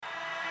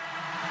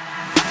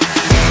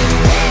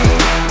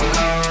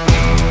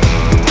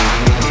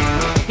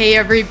Hey,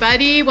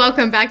 everybody.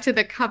 Welcome back to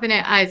the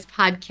Covenant Eyes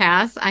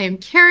podcast. I am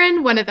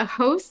Karen, one of the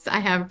hosts. I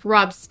have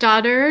Rob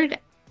Stoddard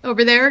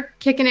over there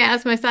kicking it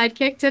as my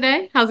sidekick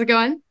today. How's it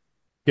going?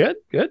 Good,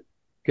 good.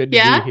 Good to be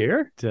Yeah?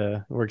 here.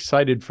 We're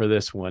excited for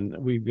this one.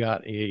 We've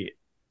got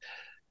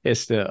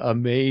it's an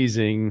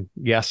amazing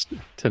guest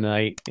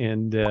tonight.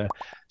 And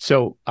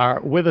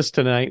with us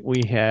tonight,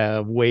 we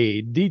have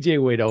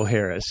DJ Wade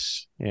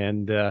O'Harris.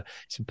 And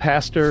he's a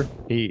pastor.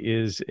 He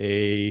is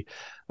a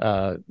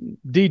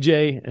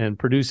DJ and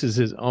produces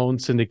his own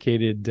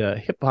syndicated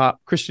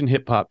Christian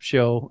hip hop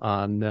show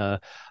on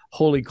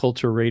Holy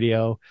Culture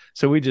Radio.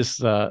 So we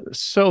just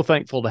so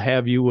thankful to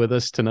have you with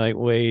us tonight,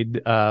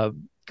 Wade. Go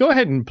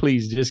ahead and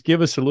please just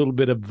give us a little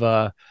bit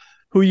of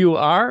who you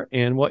are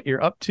and what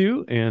you're up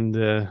to, and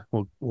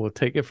we'll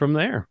take it from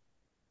there.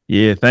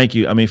 Yeah, thank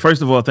you. I mean,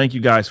 first of all, thank you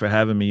guys for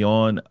having me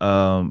on.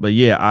 But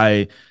yeah,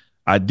 I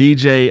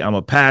DJ. I'm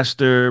a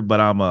pastor,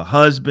 but I'm a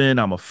husband.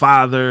 I'm a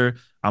father.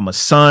 I'm a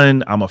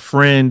son. I'm a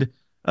friend.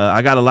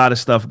 I got a lot of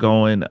stuff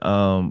going.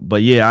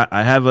 But yeah,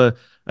 I have a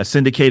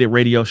syndicated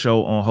radio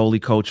show on Holy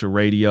Culture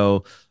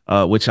Radio,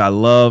 which I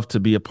love to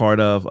be a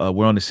part of.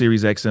 We're on the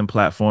Sirius XM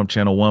platform,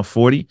 channel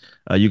 140.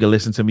 You can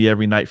listen to me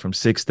every night from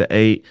 6 to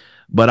 8.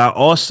 But I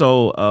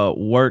also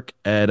work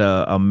at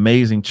an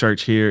amazing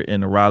church here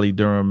in the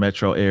Raleigh-Durham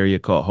metro area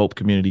called Hope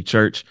Community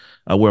Church.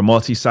 We're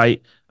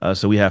multi-site,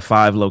 so we have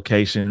 5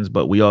 locations,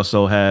 but we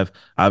also have,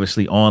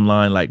 obviously,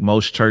 online like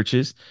most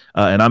churches.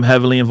 And I'm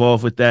heavily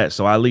involved with that.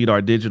 So I lead our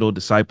digital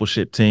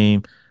discipleship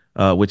team,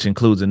 which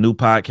includes a new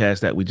podcast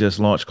that we just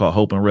launched called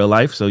Hope in Real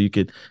Life. So you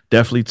could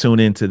definitely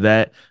tune into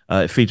that.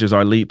 It features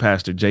our lead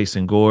pastor,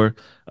 Jason Gore.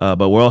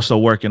 But we're also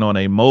working on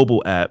a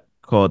mobile app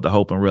called the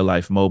Hope in Real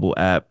Life mobile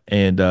app.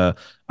 And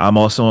I'm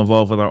also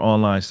involved with our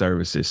online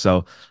services.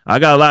 So I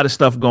got a lot of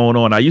stuff going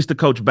on. I used to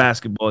coach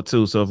basketball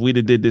too. So if we'd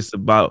have did this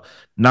about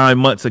 9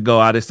 months ago,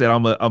 I'd have said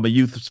I'm a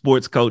youth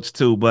sports coach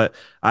too. But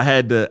I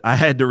had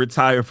to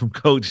retire from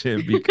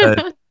coaching because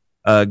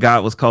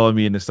God was calling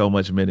me into so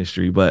much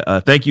ministry.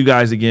 But thank you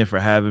guys again for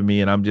having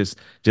me. And I'm just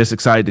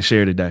excited to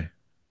share today.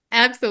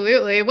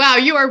 Absolutely. Wow,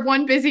 you are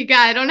one busy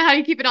guy. I don't know how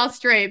you keep it all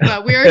straight,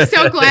 but we're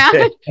so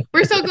glad.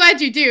 We're so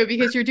glad you do,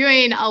 because you're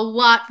doing a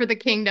lot for the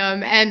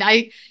kingdom. And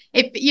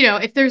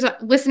if there's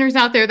listeners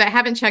out there that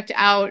haven't checked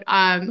out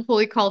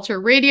Holy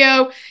Culture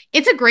Radio,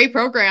 it's a great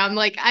program.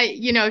 Like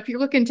if you're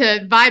looking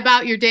to vibe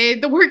out your day,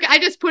 the work, I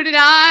just put it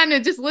on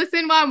and just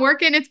listen while I'm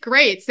working. It's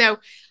great. So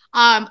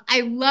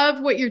I love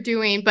what you're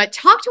doing, but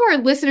talk to our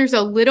listeners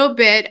a little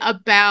bit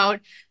about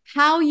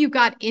how you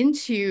got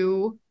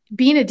into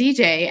being a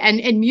DJ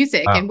and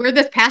music, and where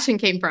this passion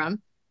came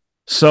from.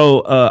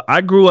 So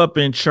I grew up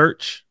in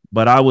church,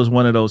 but I was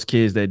one of those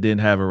kids that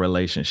didn't have a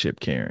relationship,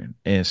 Karen.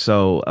 And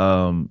so,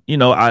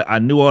 I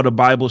knew all the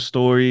Bible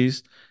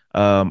stories.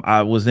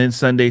 I was in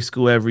Sunday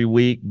school every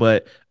week,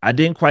 but I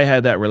didn't quite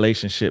have that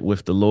relationship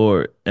with the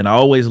Lord. And I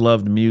always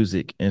loved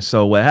music. And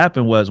so what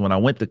happened was, when I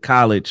went to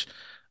college,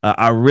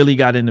 I really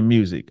got into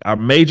music. I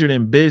majored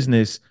in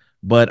business,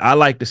 but I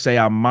like to say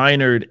I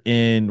minored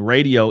in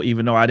radio,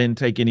 even though I didn't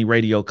take any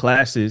radio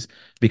classes,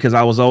 because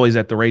I was always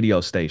at the radio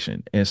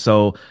station. And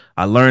so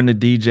I learned to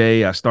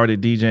DJ. I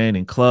started DJing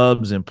in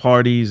clubs and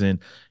parties. And,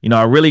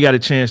 I really got a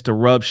chance to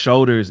rub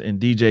shoulders and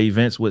DJ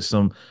events with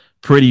some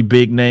pretty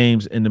big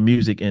names in the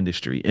music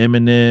industry: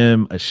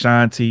 Eminem,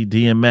 Ashanti,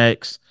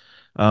 DMX.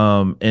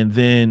 And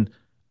then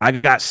I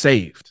got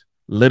saved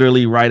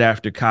literally right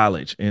after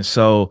college. And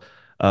so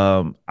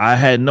I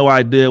had no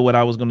idea what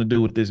I was going to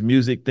do with this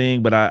music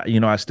thing, but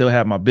I still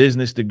have my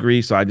business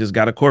degree. So I just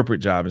got a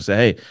corporate job and said,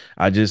 hey,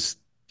 I just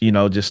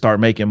start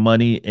making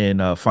money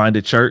and find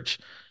a church,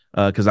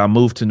 because I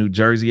moved to New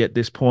Jersey at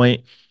this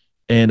point.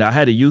 And I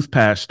had a youth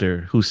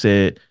pastor who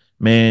said,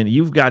 man,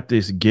 you've got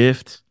this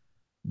gift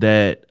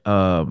that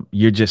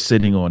you're just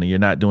sitting on and you're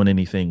not doing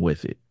anything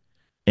with it.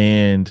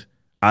 And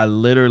I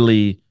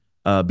literally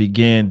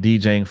began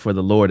DJing for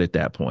the Lord at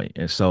that point.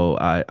 And so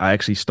I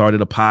actually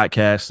started a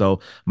podcast. So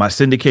my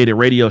syndicated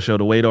radio show,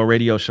 the Wade O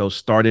Radio Show,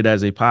 started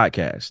as a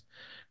podcast.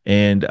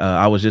 And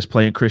I was just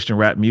playing Christian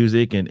rap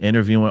music and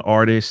interviewing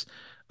artists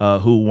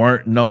who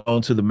weren't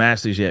known to the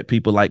masses yet.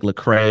 People like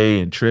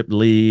Lecrae and Trip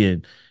Lee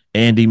and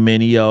Andy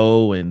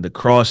Mineo and the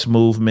Cross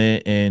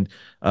Movement. And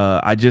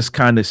I just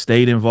kind of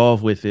stayed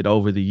involved with it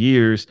over the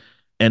years.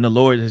 And the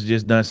Lord has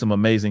just done some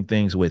amazing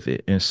things with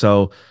it. And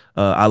so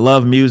I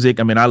love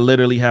music. I mean, I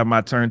literally have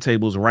my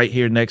turntables right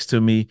here next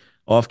to me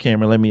off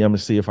camera. I'm gonna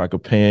see if I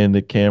could pan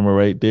the camera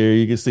right there.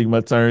 You can see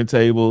my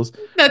turntables.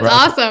 That's right.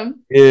 Awesome.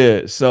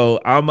 Yeah. So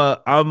I'm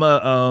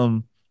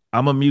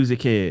a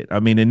music head. I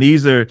mean, and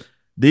these are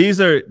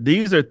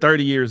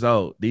 30 years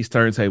old. These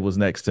turntables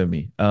next to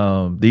me.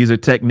 These are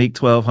Technique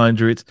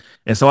 1200s.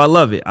 And so I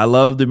love it. I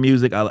love the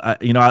music.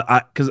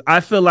 Because I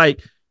feel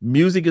like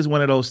music is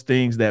one of those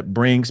things that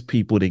brings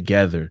people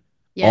together.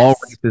 Yes. All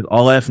races,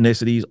 all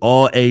ethnicities,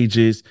 all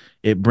ages.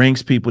 It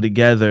brings people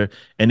together.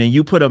 And then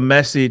you put a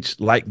message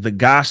like the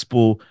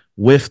gospel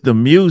with the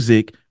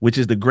music, which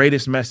is the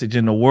greatest message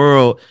in the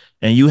world,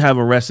 and you have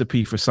a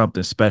recipe for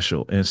something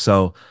special. And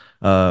so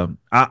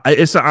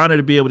It's an honor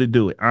to be able to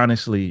do it,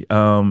 honestly.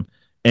 And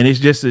it's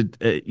just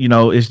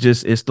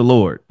it's the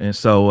Lord, and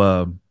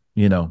so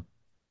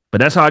but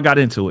that's how I got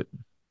into it.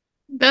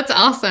 That's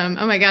awesome.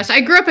 Oh my gosh.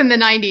 I grew up in the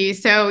 90s.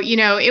 So,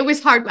 it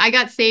was hard. I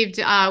got saved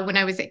when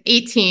I was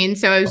 18.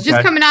 So I was just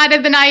Okay. coming out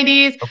of the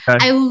 90s. Okay.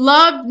 I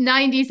loved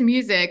 90s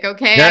music.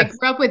 Okay. Yes. I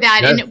grew up with that.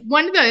 Yes. And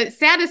one of the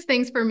saddest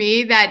things for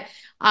me that,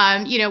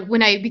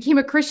 when I became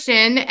a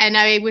Christian and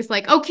I was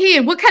like, okay,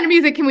 and what kind of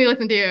music can we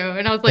listen to?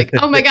 And I was like,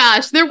 oh my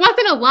gosh, there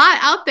wasn't a lot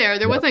out there.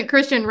 There wasn't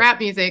Christian rap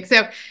music.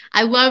 So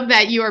I love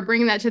that you are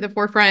bringing that to the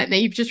forefront, and that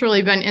you've just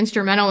really been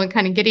instrumental in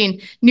kind of getting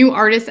new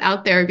artists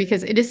out there,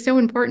 because it is so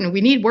important.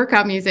 We need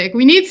workout music.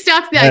 We need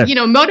stuff that,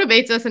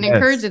 motivates us and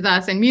encourages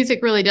us. And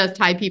music really does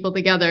tie people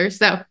together.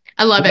 So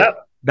I love it.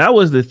 That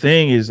was the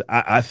thing is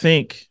I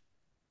think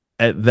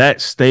at that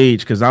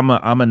stage, because I'm a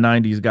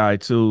 90s guy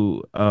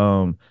too.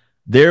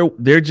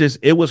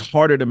 It was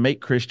harder to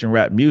make Christian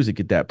rap music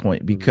at that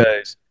point,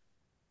 because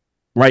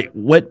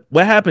what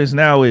happens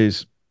now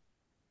is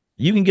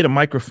you can get a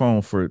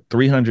microphone for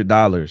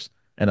 $300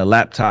 and a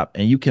laptop,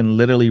 and you can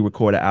literally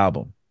record an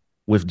album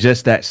with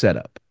just that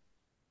setup.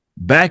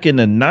 Back in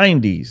the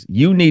 90s,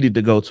 you needed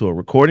to go to a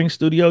recording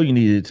studio, you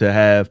needed to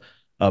have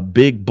a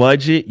big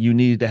budget, you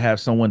needed to have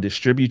someone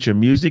distribute your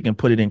music and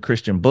put it in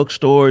Christian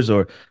bookstores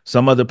or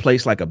some other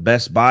place like a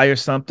Best Buy or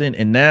something.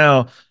 And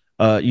now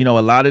a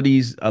lot of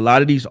these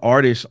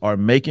artists are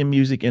making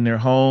music in their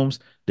homes.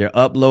 They're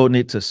uploading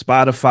it to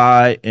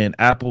Spotify and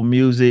Apple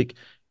Music,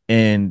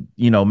 and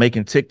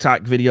making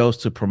TikTok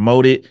videos to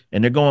promote it,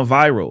 and they're going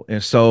viral.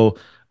 And so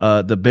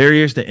the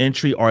barriers to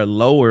entry are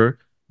lower,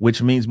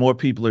 which means more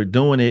people are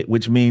doing it,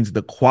 which means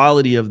the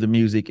quality of the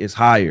music is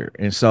higher.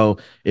 And so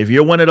if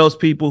you're one of those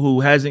people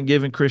who hasn't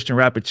given Christian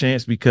rap a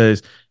chance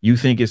because you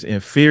think it's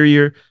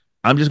inferior,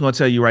 I'm just going to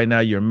tell you right now,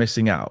 you're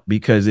missing out,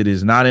 because it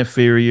is not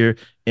inferior.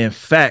 In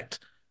fact,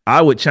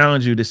 I would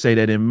challenge you to say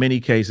that in many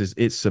cases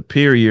it's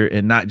superior,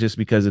 and not just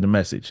because of the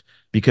message,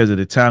 because of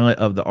the talent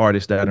of the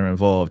artists that are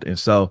involved. And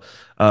so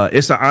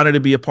it's an honor to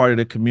be a part of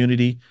the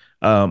community.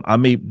 I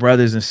meet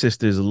brothers and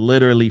sisters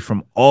literally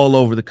from all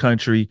over the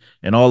country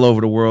and all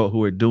over the world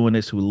who are doing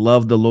this, who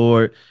love the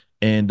Lord.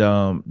 And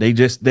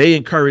they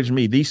encourage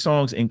me. These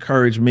songs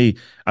encourage me.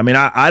 I mean,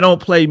 I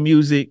don't play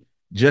music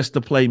just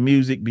to play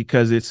music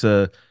because it's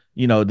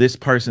this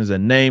person's a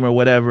name or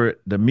whatever.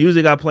 The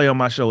music I play on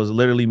my show is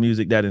literally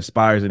music that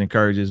inspires and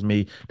encourages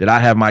me, that I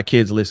have my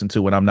kids listen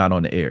to when I'm not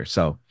on the air.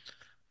 So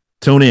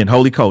tune in,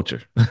 Holy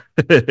Culture.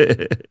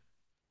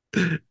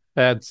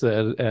 That's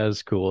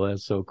cool.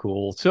 That's so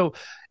cool. So,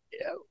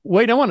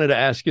 Wade, I wanted to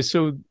ask you.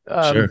 So,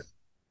 Sure.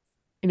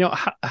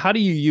 How do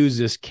you use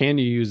this? Can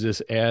you use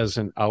this as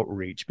an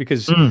outreach?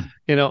 Because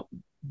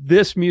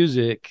this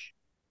music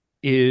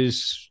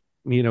is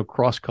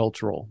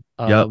cross-cultural.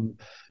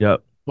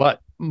 Yep.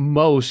 But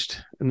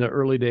most in the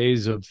early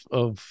days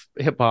of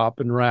hip hop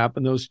and rap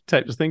and those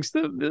types of things,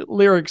 the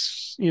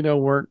lyrics,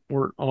 weren't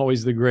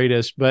always the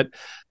greatest. But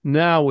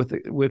now with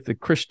the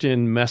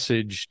Christian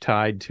message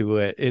tied to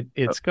it,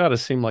 it's got to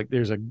seem like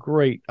there's a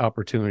great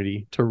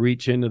opportunity to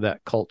reach into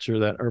that culture,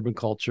 that urban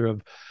culture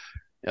of,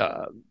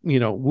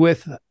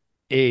 with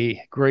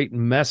a great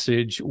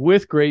message,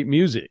 with great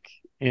music.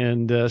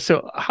 And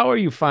so how are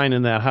you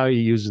finding that? How are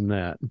you using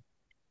that?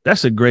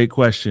 That's a great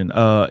question.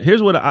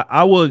 Here's what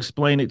I will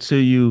explain it to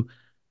you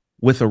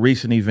with a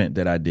recent event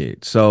that I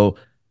did. So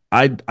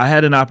I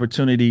had an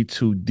opportunity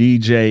to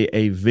DJ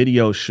a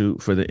video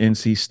shoot for the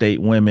NC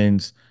State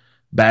women's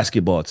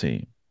basketball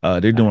team.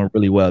 They're doing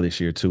really well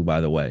this year too,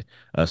 by the way.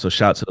 So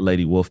shout to the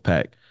Lady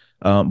Wolfpack.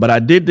 But I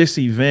did this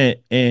event,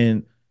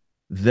 and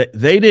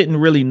they didn't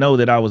really know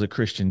that I was a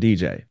Christian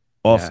DJ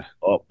off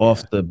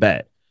the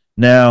bat.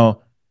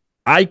 Now,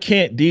 I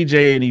can't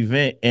DJ an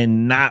event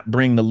and not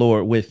bring the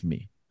Lord with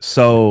me.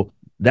 So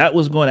that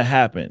was going to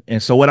happen.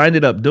 And so what I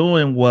ended up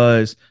doing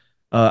was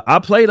I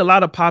played a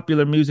lot of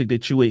popular music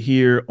that you would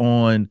hear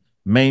on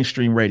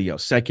mainstream radio,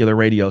 secular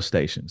radio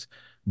stations.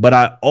 But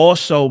I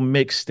also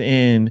mixed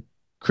in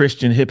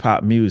Christian hip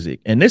hop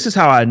music. And this is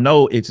how I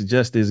know it's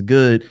just as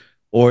good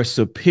or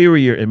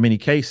superior in many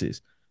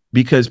cases,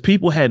 because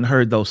people hadn't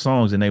heard those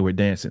songs and they were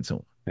dancing to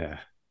them. Yeah.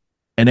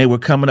 And they were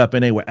coming up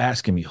and they were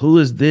asking me, who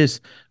is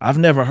this? I've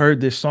never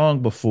heard this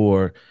song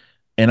before.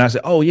 And I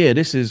said, oh, yeah,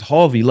 this is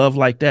Halvey, Love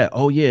Like That.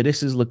 Oh, yeah,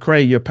 this is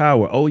Lecrae, Your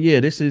Power. Oh, yeah,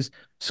 this is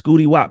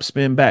Scooty Wop,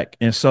 Spin Back.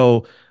 And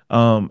so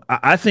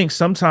I think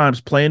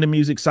sometimes playing the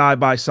music side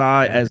by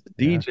side as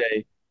a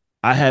DJ,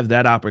 I have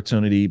that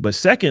opportunity. But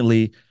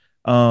secondly,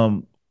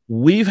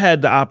 we've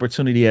had the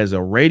opportunity as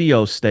a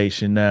radio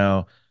station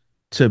now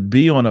to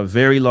be on a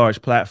very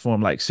large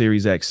platform like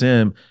Sirius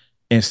XM.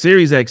 And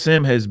Sirius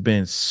XM has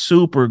been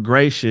super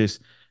gracious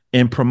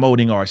in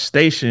promoting our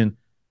station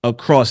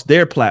across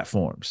their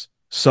platforms.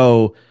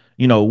 So,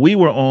 we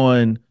were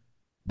on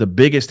the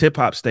biggest hip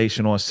hop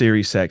station on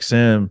Sirius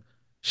XM,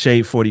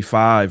 Shade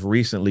 45,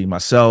 recently.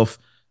 Myself,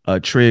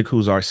 Trig,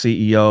 who's our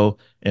CEO,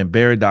 and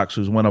Baradox,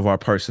 who's one of our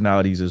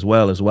personalities as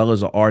well as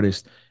an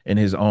artist in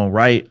his own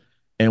right.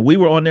 And we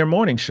were on their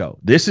morning show.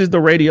 This is the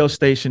radio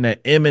station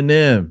that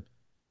Eminem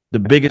The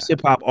biggest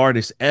hip hop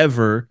artist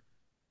ever,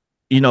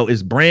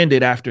 is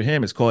branded after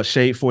him. It's called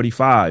Shade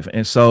 45.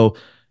 And so,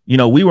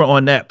 we were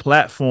on that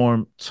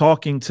platform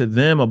talking to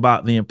them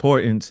about the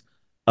importance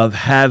of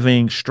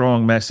having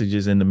strong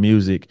messages in the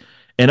music.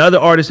 And other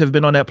artists have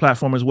been on that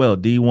platform as well.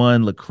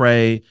 D1,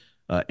 Lecrae,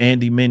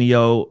 Andy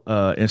Mineo.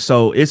 And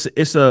so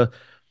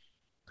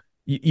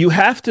you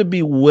have to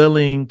be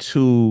willing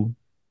to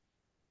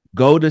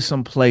go to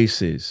some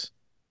places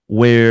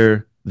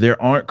where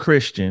there aren't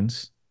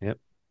Christians,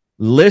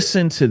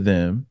 listen to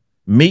them,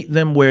 meet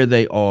them where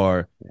they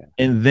are,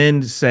 and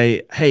then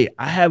say, hey,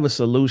 I have a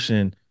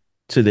solution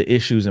to the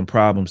issues and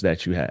problems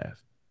that you have.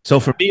 So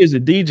for me as a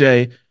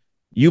DJ,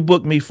 you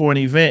book me for an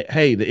event.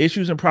 Hey, the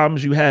issues and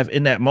problems you have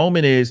in that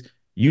moment is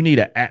you need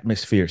an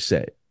atmosphere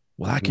set.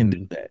 Well, I can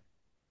do that.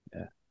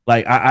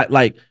 Like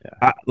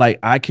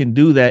I can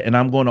do that, and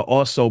I'm going to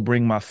also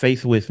bring my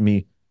faith with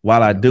me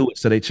while I do it,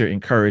 so that you're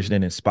encouraged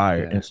and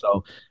inspired. And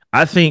so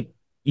I think,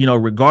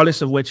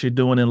 regardless of what you're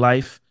doing in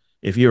life,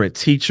 if you're a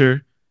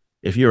teacher,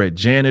 if you're a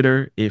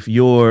janitor, if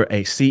you're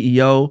a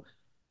CEO,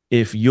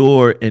 if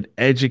you're an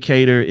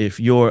educator, if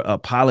you're a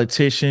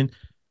politician,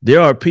 there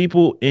are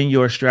people in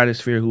your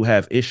stratosphere who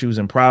have issues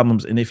and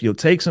problems. And if you'll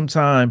take some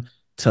time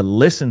to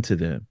listen to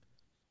them,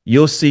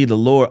 you'll see the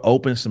Lord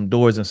open some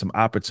doors and some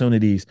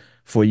opportunities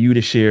for you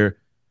to share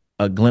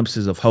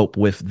glimpses of hope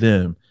with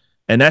them.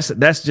 And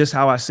that's just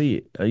how I see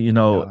it, and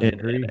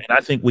I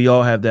think we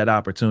all have that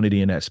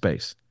opportunity in that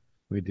space.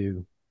 We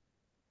do.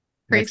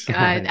 Praise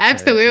God.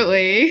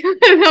 Absolutely.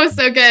 That was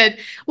so good.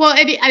 Well,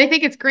 and I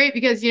think it's great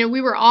because,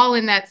 we were all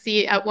in that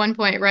seat at one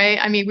point, right?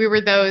 I mean, we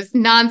were those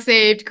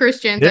non-saved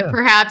Christians that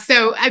perhaps.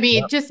 So, I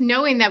mean, just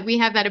knowing that we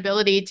have that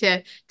ability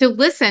to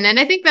listen. And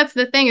I think that's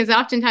the thing is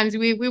oftentimes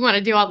we want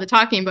to do all the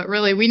talking, but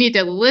really we need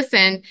to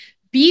listen,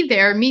 be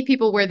there, meet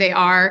people where they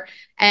are,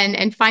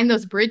 and find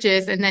those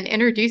bridges and then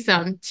introduce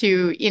them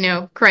to,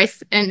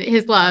 Christ and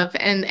his love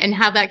and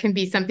how that can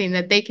be something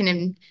that they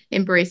can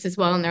embrace as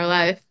well in their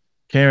life.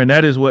 Karen,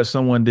 that is what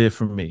someone did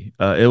for me.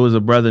 It was a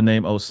brother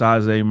named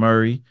Osaze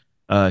Murray.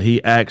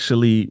 He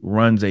actually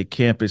runs a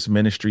campus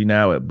ministry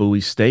now at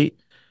Bowie State,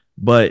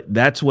 but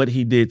that's what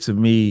he did to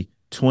me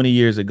 20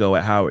 years ago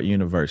at Howard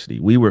University.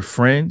 We were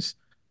friends.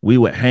 We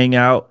would hang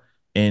out,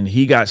 and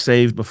he got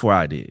saved before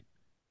I did.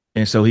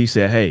 And so he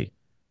said, hey,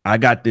 I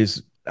got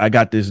this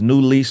new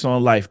lease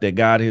on life that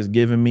God has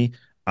given me.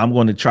 I'm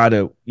going to try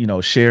to,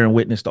 share and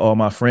witness to all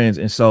my friends.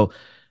 And so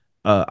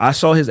I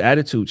saw his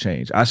attitude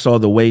change. I saw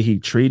the way he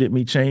treated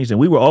me change. And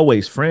we were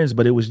always friends,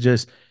 but it was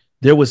just,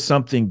 there was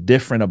something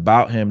different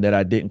about him that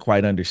I didn't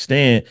quite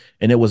understand.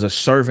 And it was a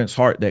servant's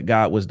heart that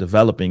God was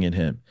developing in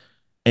him.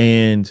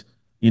 And,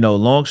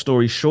 long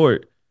story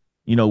short,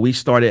 we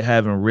started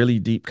having really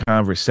deep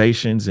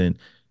conversations, and,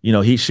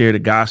 he shared the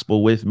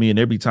gospel with me, and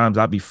there'd be times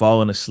I'd be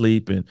falling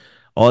asleep and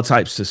all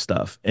types of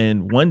stuff.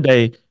 And one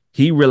day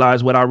he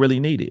realized what I really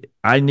needed.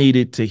 I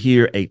needed to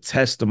hear a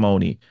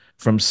testimony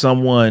from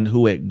someone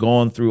who had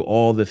gone through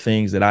all the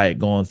things that I had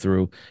gone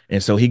through.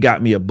 And so he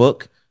got me a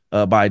book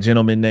by a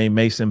gentleman named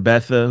Mason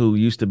Betha, who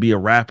used to be a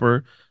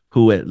rapper,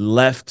 who had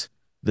left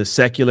the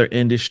secular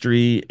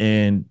industry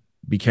and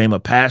became a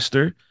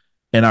pastor.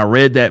 And I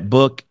read that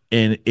book,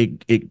 and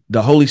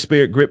the Holy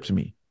Spirit gripped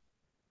me.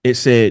 It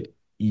said,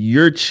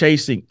 you're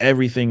chasing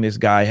everything this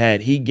guy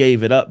had. He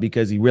gave it up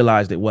because he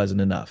realized it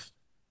wasn't enough.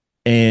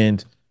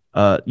 And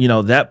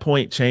that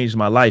point changed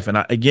my life. And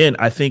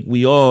I think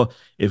we all,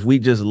 if we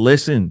just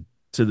listen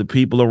to the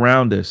people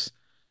around us,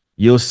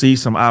 you'll see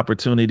some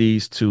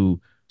opportunities to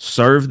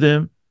serve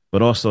them,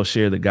 but also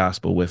share the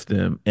gospel with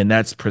them. And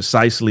that's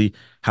precisely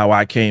how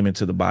I came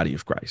into the body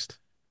of Christ.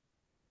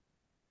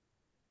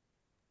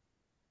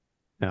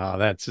 No,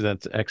 that's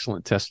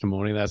excellent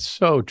testimony. That's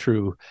so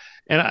true.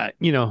 And I,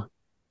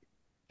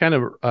 kind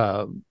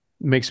of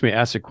makes me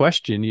ask a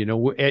question,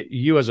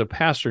 you as a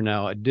pastor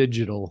now, a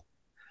digital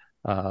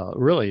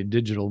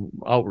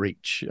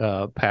outreach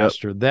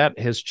pastor, that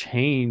has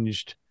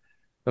changed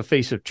the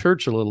face of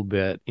church a little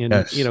bit. And,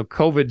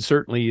 COVID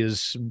certainly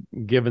is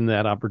given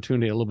that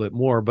opportunity a little bit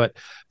more, but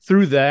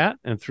through that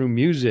and through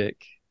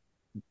music,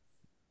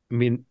 I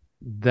mean,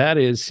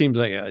 that seems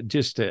like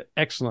just an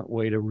excellent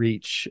way to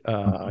reach,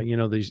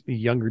 these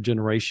younger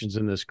generations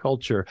in this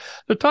culture.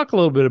 So talk a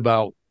little bit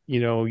about,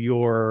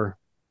 your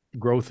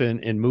growth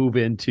and move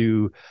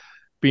into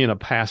being a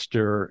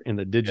pastor in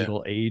the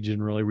digital age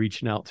and really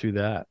reaching out through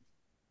that.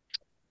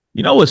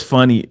 What's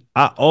funny?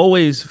 I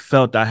always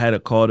felt I had a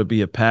call to be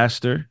a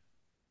pastor,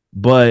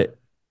 but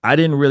I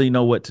didn't really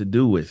know what to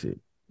do with it.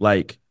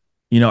 Like,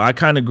 I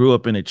kind of grew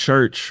up in a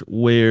church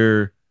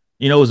where,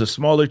 it was a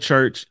smaller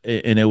church,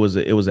 and it was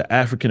an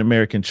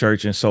African-American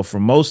church. And so for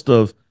most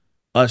of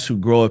us who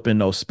grow up in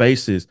those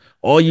spaces,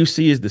 all you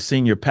see is the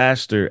senior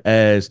pastor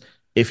as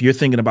if you're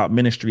thinking about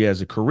ministry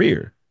as a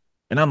career.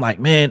 And I'm like,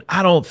 man,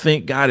 I don't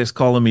think God is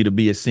calling me to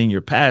be a senior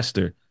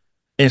pastor.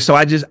 And so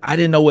I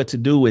didn't know what to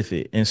do with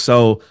it. And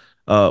so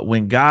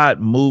when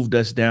God moved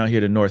us down here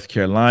to North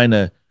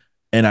Carolina,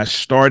 and I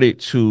started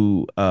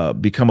to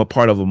become a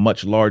part of a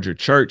much larger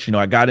church.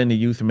 I got into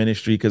youth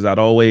ministry because I'd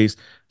always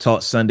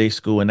taught Sunday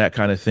school and that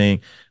kind of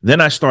thing.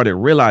 Then I started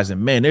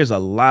realizing, man, there's a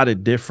lot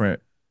of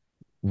different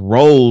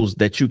roles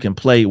that you can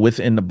play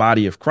within the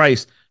body of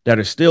Christ that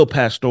are still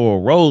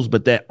pastoral roles,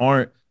 but that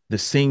aren't the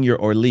senior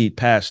or lead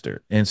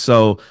pastor. And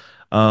so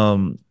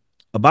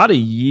about a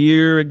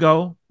year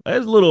ago,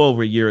 it's a little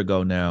over a year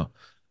ago now,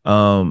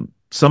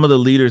 some of the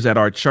leaders at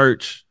our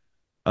church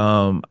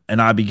and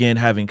I began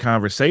having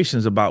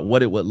conversations about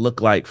what it would look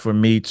like for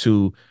me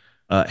to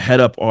head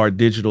up our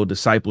digital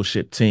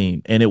discipleship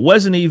team. And it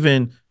wasn't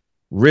even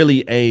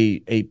really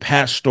a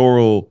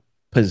pastoral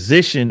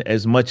position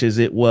as much as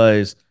it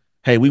was,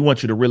 hey, we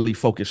want you to really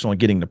focus on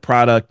getting the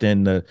product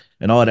and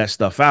all that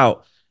stuff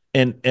out.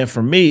 And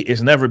for me,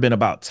 it's never been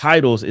about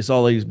titles. It's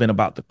always been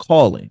about the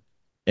calling.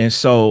 And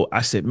so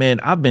I said, man,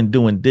 I've been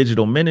doing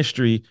digital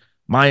ministry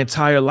my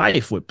entire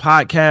life with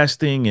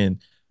podcasting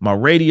and my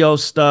radio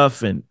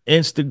stuff and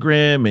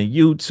Instagram and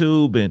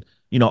YouTube and,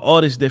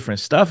 all this different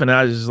stuff. And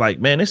I was just like,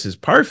 man, this is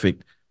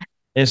perfect.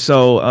 And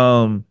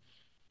so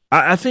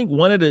I think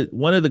one of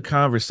the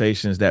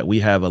conversations that we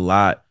have a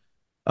lot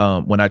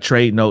when I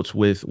trade notes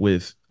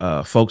with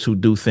folks who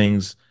do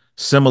things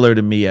similar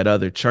to me at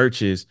other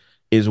churches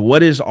is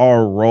what is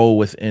our role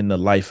within the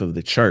life of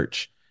the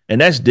church? And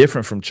that's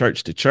different from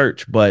church to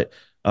church. But,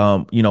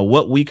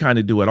 what we kind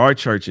of do at our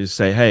church is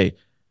say, hey,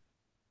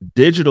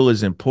 digital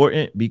is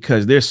important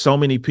because there's so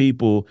many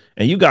people,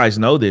 and you guys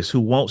know this, who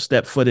won't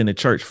step foot in the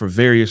church for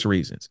various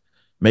reasons.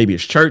 Maybe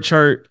it's church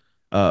hurt.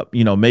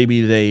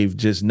 Maybe they've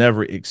just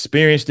never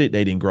experienced it.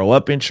 They didn't grow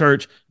up in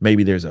church.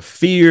 Maybe there's a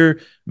fear.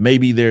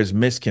 Maybe there's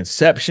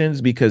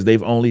misconceptions because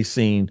they've only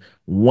seen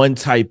one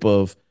type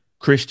of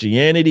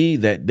Christianity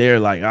that they're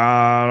like,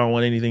 I don't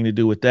want anything to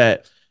do with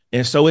that.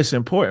 And so it's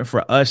important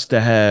for us to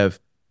have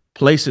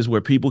places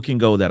where people can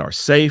go that are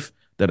safe,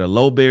 that are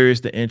low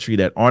barriers to entry,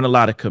 that aren't a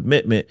lot of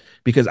commitment,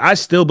 because I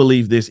still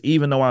believe this,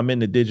 even though I'm in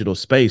the digital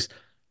space,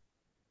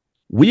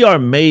 we are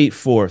made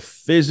for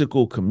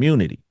physical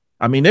community.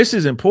 I mean, this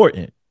is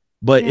important,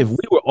 but yes, if we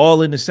were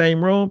all in the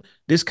same room,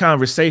 this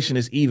conversation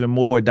is even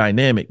more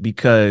dynamic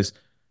because,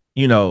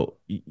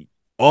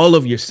 all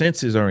of your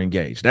senses are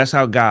engaged. That's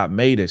how God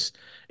made us.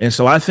 And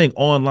so I think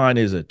online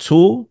is a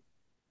tool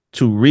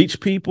to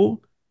reach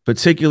people,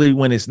 particularly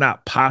when it's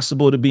not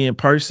possible to be in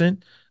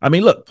person. I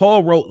mean, look,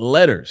 Paul wrote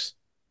letters.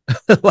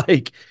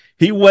 Like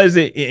he was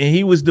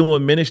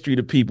doing ministry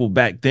to people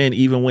back then,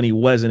 even when he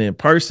wasn't in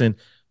person.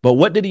 But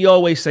what did he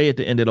always say at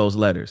the end of those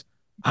letters?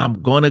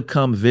 I'm going to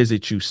come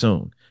visit you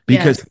soon,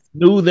 because yes, he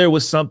knew there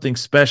was something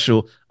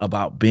special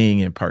about being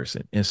in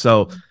person. And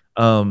so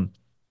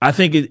I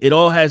think it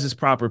all has its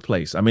proper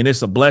place. I mean,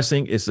 it's a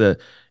blessing. It's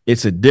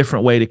a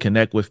different way to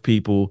connect with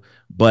people.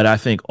 But I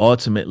think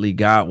ultimately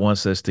God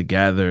wants us to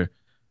gather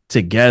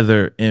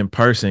together in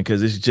person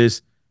because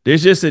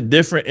there's just a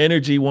different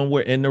energy when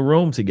we're in the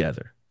room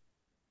together.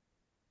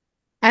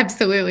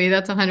 Absolutely.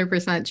 That's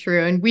 100%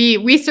 true. And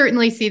we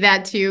certainly see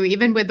that too,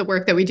 even with the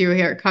work that we do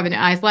here at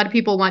Covenant Eyes. A lot of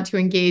people want to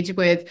engage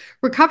with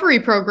recovery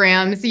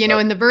programs,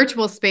 in the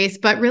virtual space,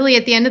 but really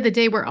at the end of the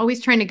day, we're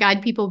always trying to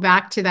guide people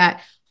back to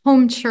that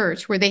home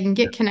church where they can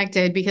get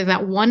connected, because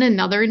that one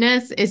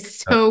anotherness is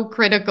so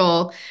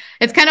critical.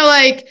 It's kind of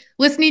like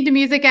listening to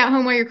music at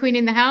home while you're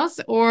cleaning the house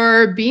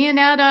or being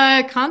at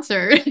a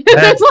concert.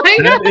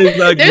 That is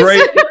a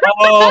great.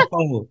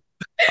 Oh,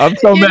 I'm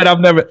so mad.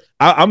 I'm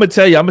gonna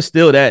tell you, I'm gonna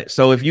steal that.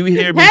 So if you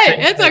hear me, hey,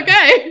 it's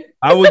okay.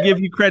 I will give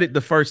you credit the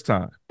first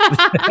time.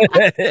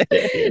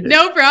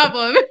 No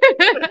problem.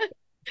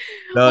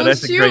 No,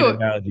 that's a great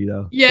analogy,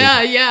 though.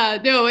 Yeah.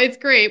 No, it's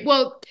great.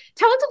 Well,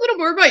 tell us a little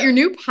more about your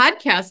new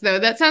podcast, though.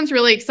 That sounds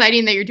really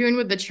exciting that you're doing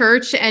with the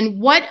church. And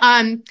what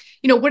are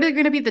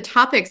going to be the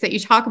topics that you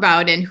talk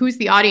about, and who's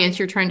the audience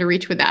you're trying to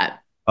reach with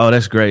that? Oh,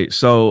 that's great.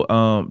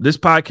 So this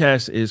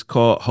podcast is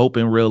called Hope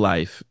in Real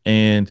Life.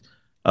 And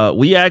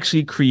we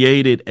actually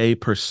created a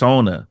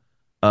persona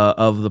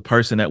of the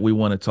person that we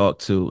want to talk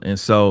to. And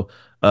so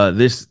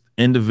this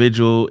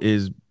individual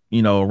is,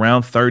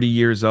 around 30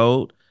 years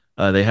old.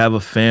 They have a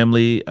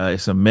family.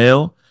 It's a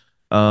male.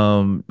 They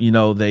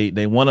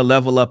want to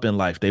level up in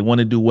life. They want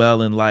to do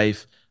well in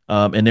life.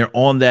 And they're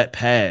on that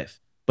path,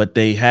 but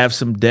they have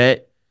some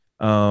debt.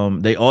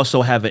 They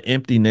also have an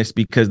emptiness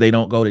because they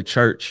don't go to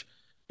church.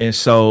 And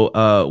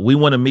so we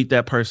want to meet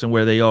that person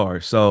where they are.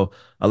 So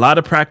a lot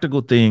of practical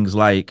things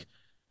like,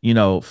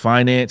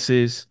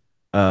 finances,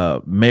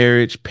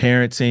 marriage,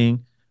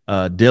 parenting,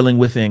 dealing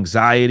with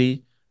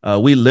anxiety.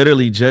 We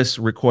literally just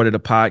recorded a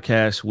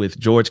podcast with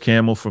George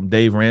Camel from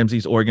Dave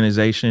Ramsey's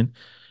organization.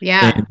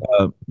 Yeah.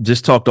 And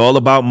just talked all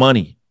about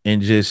money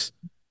and just,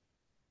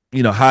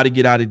 how to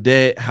get out of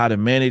debt, how to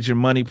manage your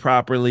money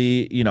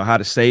properly, how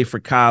to save for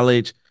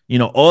college,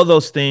 all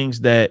those things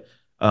that,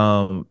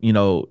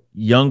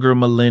 younger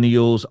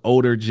millennials,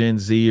 older Gen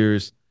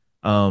Zers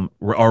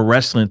are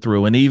wrestling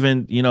through. And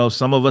even,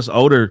 some of us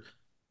older,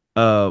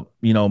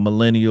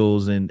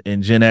 millennials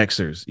and Gen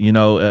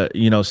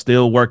Xers,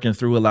 still working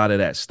through a lot of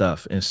that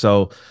stuff. And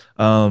so,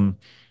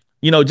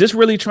 just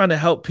really trying to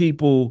help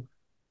people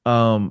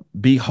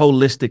be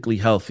holistically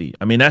healthy.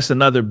 I mean, that's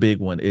another big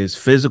one is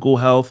physical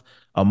health,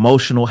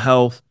 emotional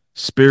health,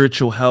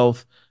 spiritual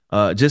health,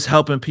 just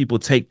helping people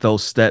take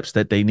those steps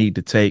that they need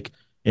to take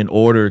in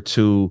order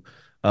to,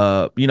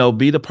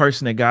 be the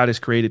person that God has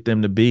created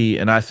them to be.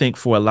 And I think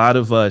for a lot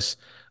of us,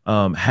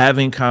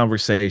 having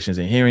conversations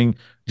and hearing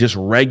just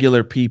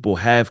regular people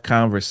have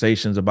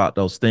conversations about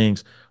those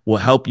things will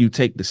help you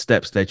take the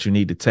steps that you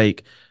need to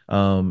take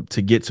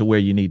to get to where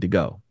you need to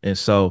go. And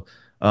so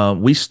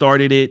we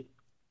started it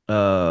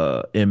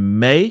in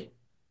May.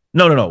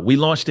 No. We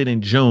launched it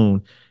in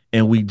June,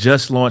 and we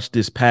just launched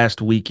this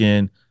past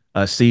weekend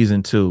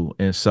season 2.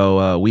 And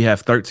so we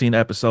have 13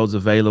 episodes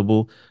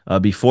available.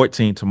 Be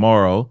 14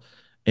 tomorrow.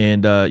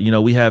 And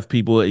we have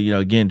people,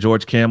 again,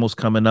 George Camel's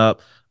coming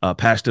up,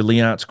 Pastor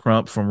Leonce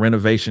Crump from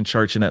Renovation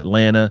Church in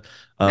Atlanta,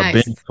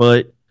 Nice. Ben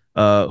Foote,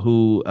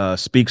 who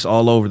speaks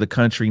all over the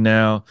country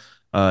now.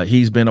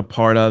 He's been a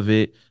part of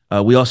it.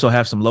 We also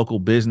have some local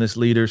business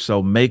leaders.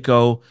 So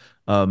Mako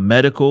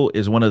Medical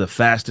is one of the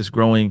fastest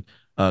growing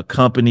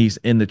companies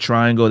in the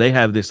Triangle. They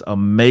have this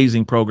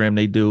amazing program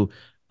they do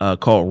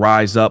called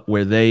Rise Up,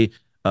 where they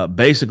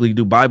basically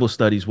do Bible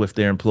studies with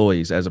their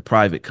employees as a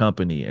private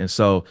company. And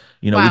so,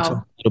 we talk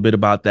a little bit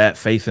about that,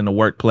 faith in the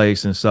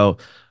workplace. And so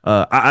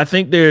I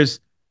think there's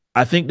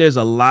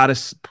a lot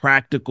of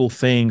practical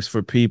things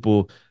for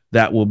people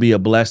that will be a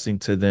blessing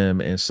to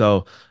them. And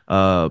so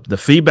the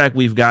feedback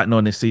we've gotten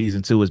on this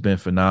season 2 has been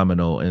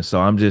phenomenal. And so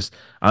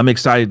I'm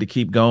excited to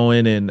keep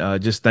going,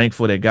 and just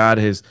thankful that God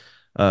has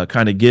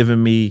kind of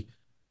given me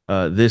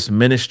this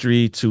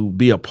ministry to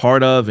be a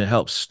part of and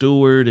help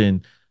steward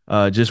and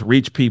just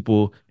reach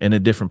people in a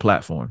different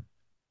platform.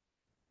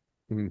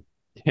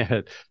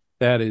 Yeah,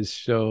 that is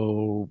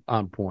so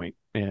on point.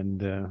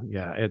 And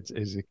it's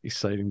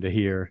exciting to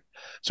hear.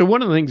 So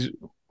one of the things,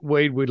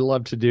 Wade, we'd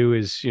love to do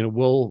is,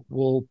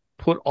 we'll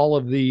put all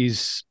of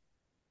these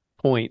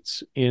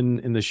points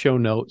in the show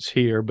notes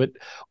here. But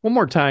one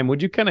more time,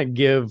 would you kind of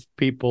give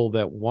people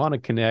that want to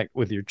connect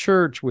with your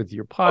church, with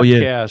your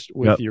podcast,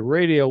 with your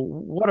radio,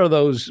 what are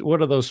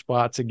those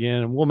spots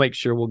again? And we'll make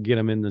sure we'll get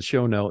them in the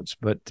show notes,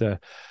 but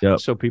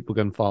so people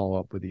can follow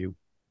up with you.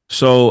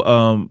 So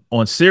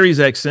on Sirius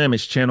XM,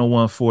 it's channel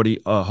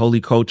 140.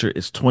 Holy Culture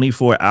is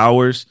 24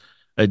 hours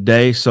a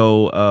day.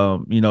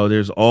 So,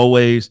 there's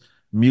always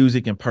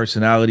music and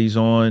personalities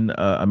on.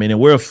 And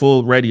we're a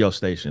full radio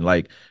station.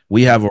 Like,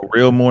 we have a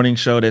real morning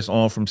show that's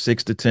on from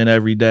 6 to 10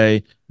 every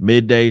day,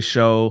 midday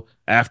show,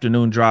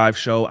 afternoon drive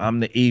show.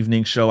 I'm the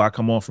evening show. I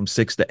come on from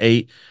 6 to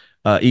 8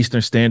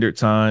 Eastern Standard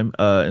Time.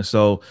 And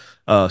so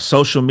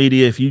social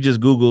media, if you just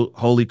Google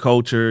Holy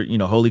Culture,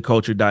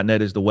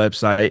 holyculture.net is the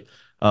website.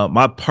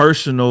 My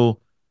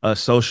personal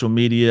social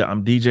media,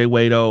 I'm DJ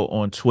Wado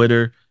on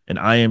Twitter, and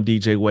I am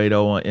DJ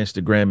Wado on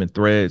Instagram and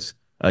Threads.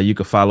 You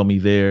can follow me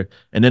there.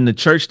 And then the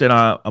church that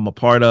I'm a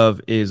part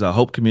of is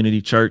Hope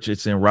Community Church.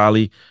 It's in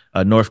Raleigh,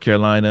 North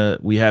Carolina.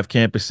 We have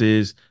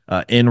campuses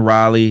in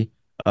Raleigh,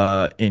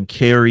 in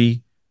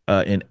Cary,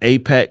 in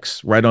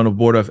Apex, right on the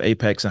border of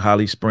Apex and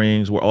Holly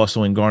Springs. We're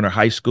also in Garner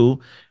High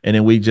School. And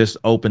then we just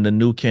opened a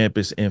new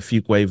campus in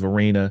Fuquay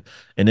Arena.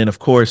 And then, of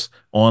course,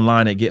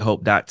 online at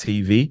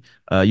gethope.tv.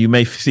 You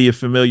may see a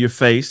familiar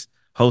face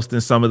hosting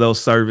some of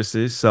those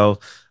services. So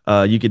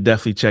you could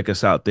definitely check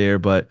us out there.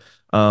 But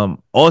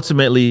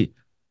ultimately,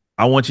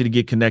 I want you to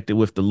get connected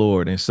with the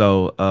Lord. And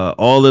so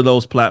all of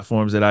those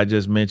platforms that I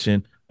just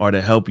mentioned are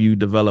to help you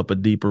develop a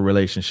deeper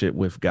relationship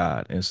with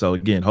God. And so,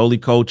 again, Holy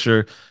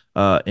Culture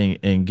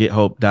and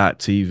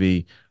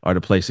gethope.tv are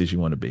the places you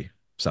want to be.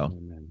 So.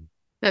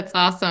 That's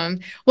awesome.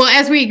 Well,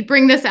 as we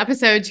bring this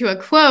episode to a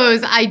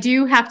close, I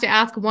do have to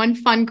ask one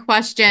fun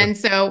question.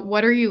 So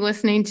what are you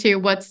listening to?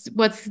 What's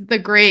the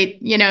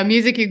great,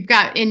 music you've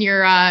got in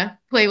your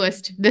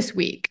playlist this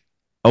week?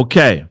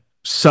 Okay.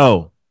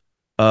 So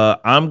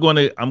I'm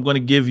gonna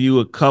give you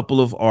a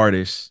couple of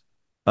artists.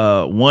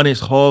 One is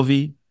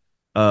Halvey.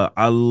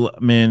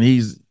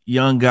 He's a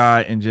young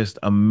guy and just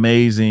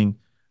amazing.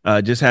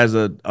 Just has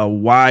a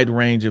wide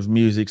range of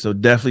music. So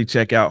definitely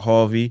check out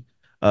Halvey.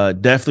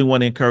 Definitely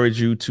want to encourage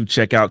you to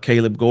check out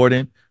Caleb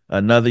Gordon,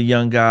 another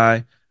young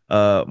guy.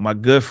 My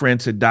good friend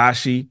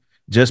Tadashi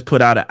just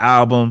put out an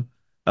album.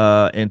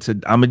 I'm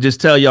gonna just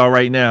tell y'all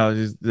right now,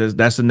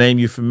 that's a name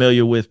you're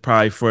familiar with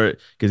probably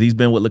because he's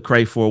been with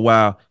Lecrae for a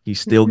while. He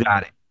still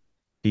got it.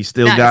 He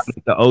still got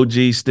it. The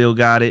OG still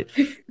got it.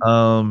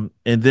 And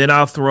then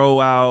I'll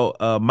throw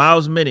out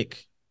Miles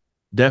Minnick.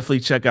 Definitely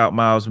check out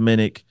Miles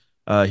Minnick.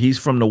 He's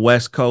from the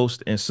West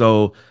Coast, and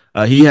so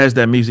he has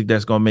that music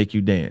that's gonna make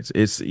you dance.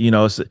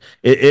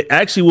 It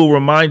actually will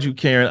remind you,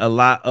 Karen, a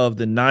lot of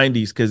the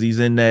 '90s because he's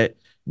in that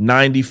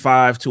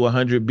 95 to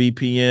 100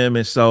 BPM,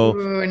 and so,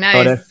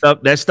 nice.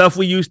 that stuff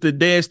we used to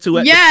dance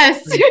to.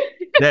 Yes,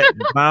 that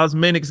Miles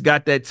Minnick's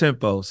got that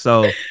tempo.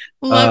 So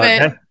love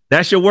it.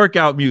 That's your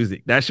workout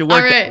music. That's your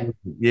workout. Music.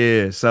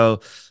 Yeah. So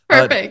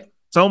perfect.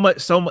 So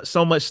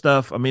much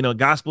stuff. On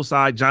gospel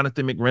side,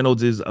 Jonathan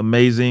McReynolds is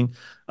amazing.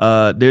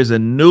 There's a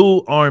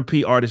new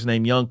R&B artist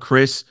named Young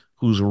Chris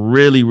who's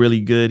really, really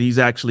good. He's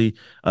actually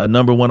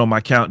number one on my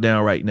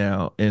countdown right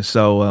now. And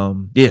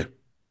so, yeah,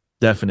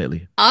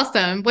 definitely.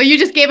 Awesome. Well, you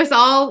just gave us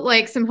all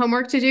like some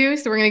homework to do.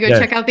 So we're going to go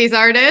check out these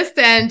artists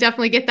and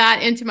definitely get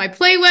that into my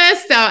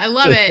playlist. So I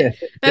love it.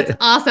 That's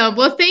awesome.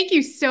 Well, thank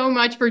you so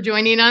much for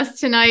joining us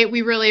tonight.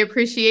 We really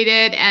appreciate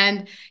it.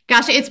 And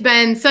gosh, it's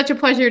been such a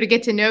pleasure to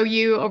get to know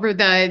you over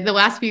the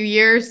last few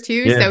years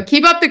too. Yeah. So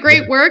keep up the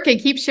great work and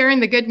keep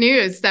sharing the good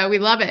news. So we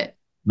love it.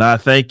 Nah,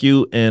 thank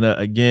you. And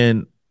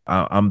again,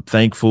 I'm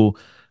thankful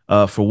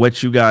for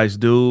what you guys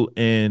do.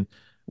 And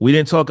we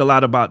didn't talk a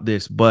lot about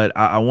this, but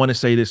I want to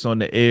say this on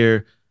the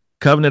air.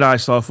 Covenant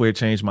Eyes Software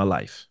changed my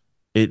life.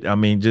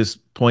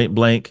 Just point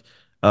blank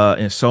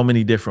in so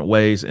many different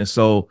ways. And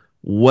so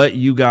what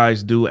you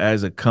guys do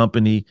as a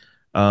company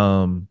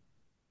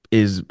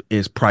is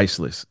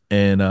priceless.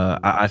 And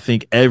I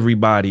think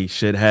everybody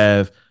should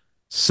have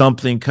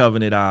something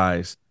Covenant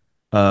Eyes,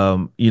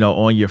 on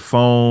your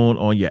phone,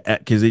 on your app,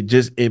 because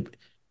it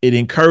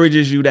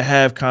encourages you to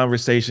have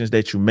conversations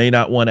that you may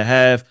not want to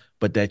have,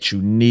 but that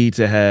you need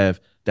to have,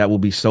 that will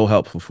be so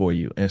helpful for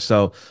you. And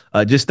so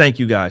just thank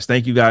you guys.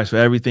 Thank you guys for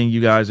everything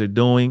you guys are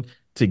doing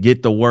to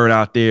get the word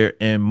out there.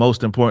 And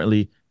most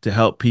importantly, to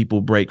help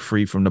people break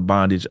free from the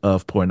bondage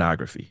of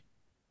pornography.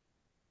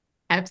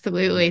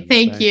 Absolutely.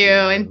 Thank you.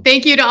 And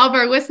thank you to all of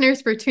our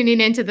listeners for tuning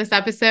into this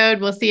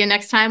episode. We'll see you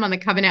next time on the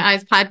Covenant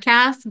Eyes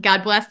podcast.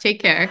 God bless. Take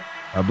care.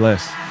 God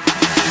bless.